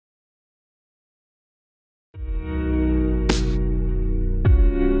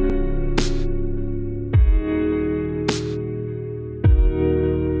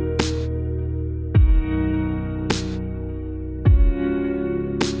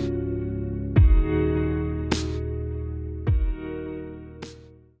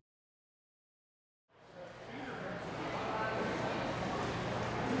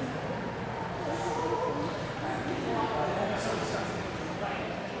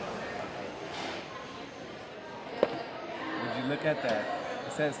look at that.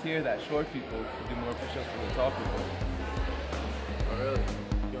 It says here that short people do more push-ups than the tall people. Oh really?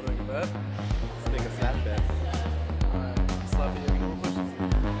 You wanna make a bet? Let's make a slap bet. Alright, slap me, you get more push-ups.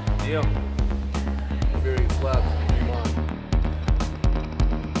 Deal. Maybe we get slapped. Come on.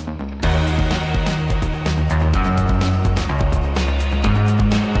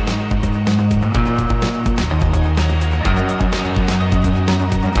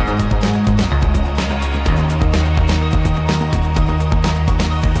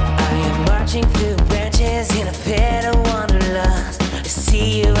 Through branches in a pit of wanderlust, I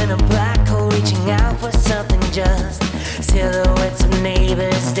see you in a black hole reaching out for something just. Silhouettes of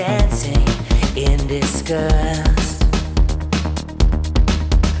neighbors dancing in disgust.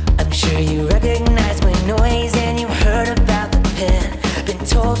 I'm sure you recognize my noise and you heard about the pit. Been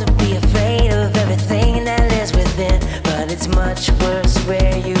told to be afraid of everything that lives within, but it's much worse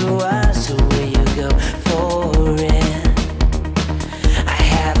where you are, so where you go for it. I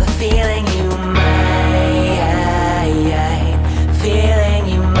have a feeling you feeling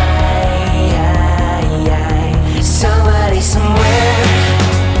you might. Somebody somewhere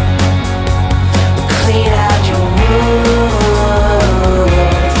will clean out your wounds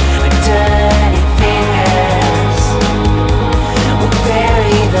with dirty fingers, will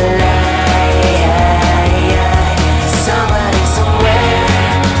bury the light. Somebody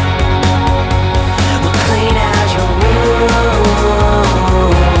somewhere will clean out your wounds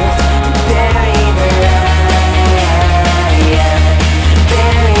and bury the light.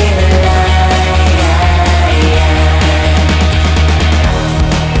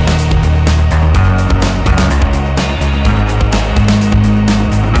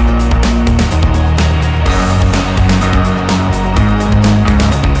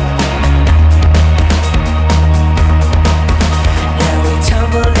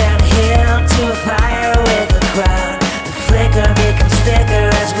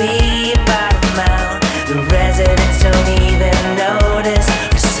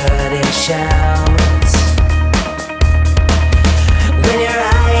 Shouts. When your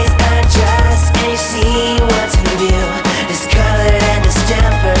eyes adjust and you see what's in view, discolored and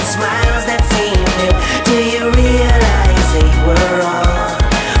distempered smiles that seem new. Do you realize they were all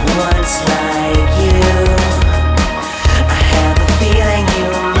once like you? I have a feeling you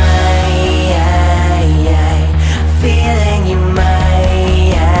might, feeling you might.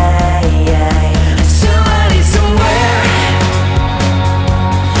 Somebody somewhere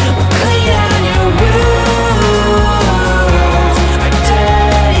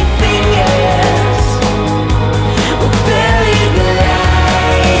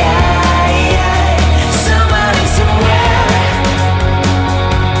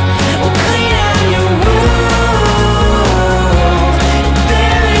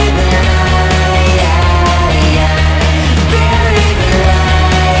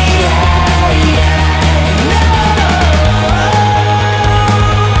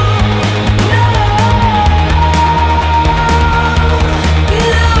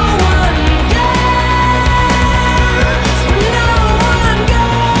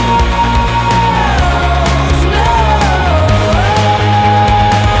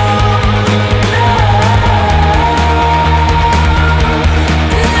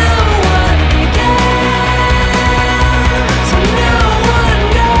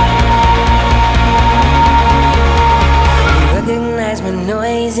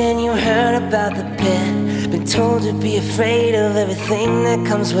and you heard about the pit. Been told to be afraid of everything that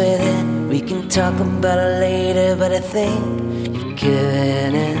comes with it. We can talk about it later, but I think you've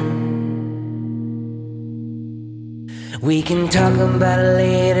given in. We can talk about it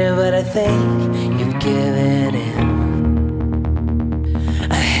later, but I think you've given in.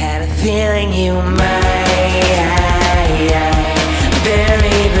 I had a feeling you might.